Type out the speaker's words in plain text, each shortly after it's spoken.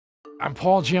I'm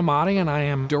Paul Giamatti, and I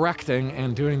am directing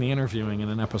and doing the interviewing in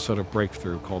an episode of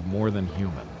Breakthrough called More Than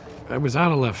Human. It was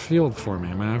out of left field for me.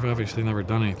 I mean, I've obviously never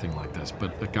done anything like this,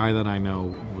 but a guy that I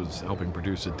know was helping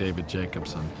produce it, David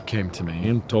Jacobson, came to me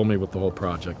and told me what the whole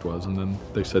project was, and then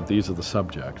they said, these are the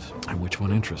subjects, and which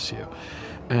one interests you?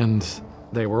 And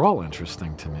they were all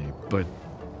interesting to me, but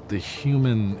the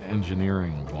human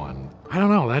engineering one, I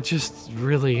don't know, that just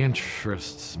really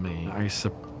interests me. I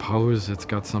suppose it's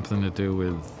got something to do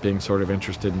with being sort of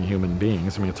interested in human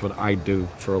beings. I mean, it's what I do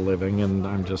for a living, and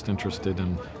I'm just interested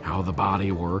in how the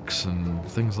body works and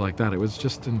things like that. It was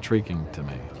just intriguing to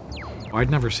me. I'd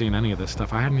never seen any of this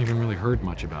stuff. I hadn't even really heard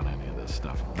much about any of this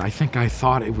stuff. I think I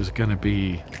thought it was going to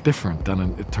be different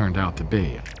than it turned out to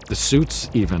be. The suits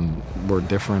even were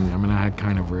different. I mean, I had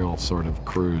kind of real sort of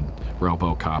crude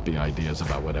RoboCopy ideas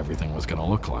about what everything was going to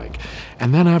look like.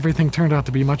 And then everything turned out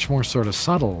to be much more sort of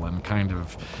subtle and kind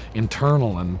of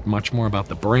internal and much more about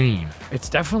the brain. It's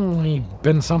definitely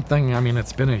been something, I mean,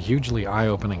 it's been a hugely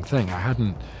eye-opening thing. I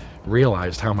hadn't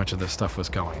realized how much of this stuff was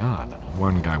going on.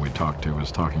 One guy we talked to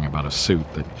was talking about a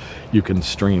suit that you can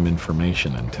stream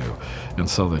information into, and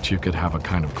so that you could have a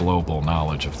kind of global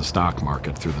knowledge of the stock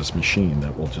market through this machine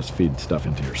that will just feed stuff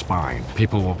into your spine.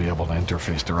 People will be able to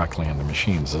interface directly into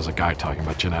machines. There's a guy talking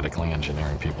about genetically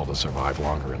engineering people to survive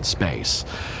longer in space.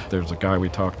 There's a guy we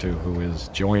talked to who is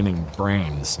joining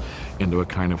brains into a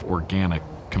kind of organic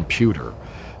computer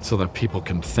so that people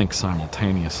can think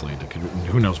simultaneously.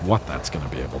 Who knows what that's going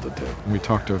to be able to do. And we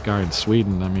talked to a guy in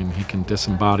Sweden. I mean, he can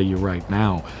disembody you right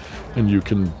now, and you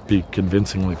can be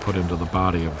convincingly put into the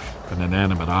body of an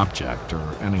inanimate object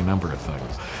or any number of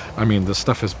things. I mean, this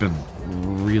stuff has been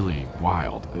really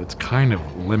wild. It's kind of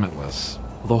limitless.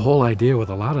 The whole idea with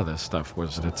a lot of this stuff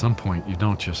was that at some point you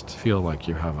don't just feel like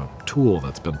you have a tool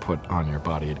that's been put on your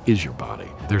body, it is your body.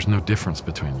 There's no difference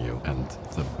between you and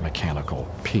the mechanical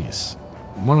piece.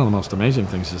 One of the most amazing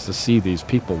things is to see these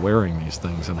people wearing these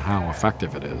things and how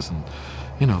effective it is. And,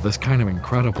 you know, this kind of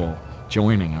incredible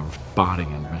joining of body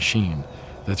and machine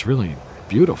that's really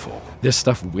beautiful. This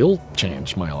stuff will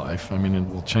change my life. I mean, it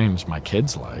will change my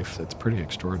kid's life. It's pretty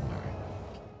extraordinary.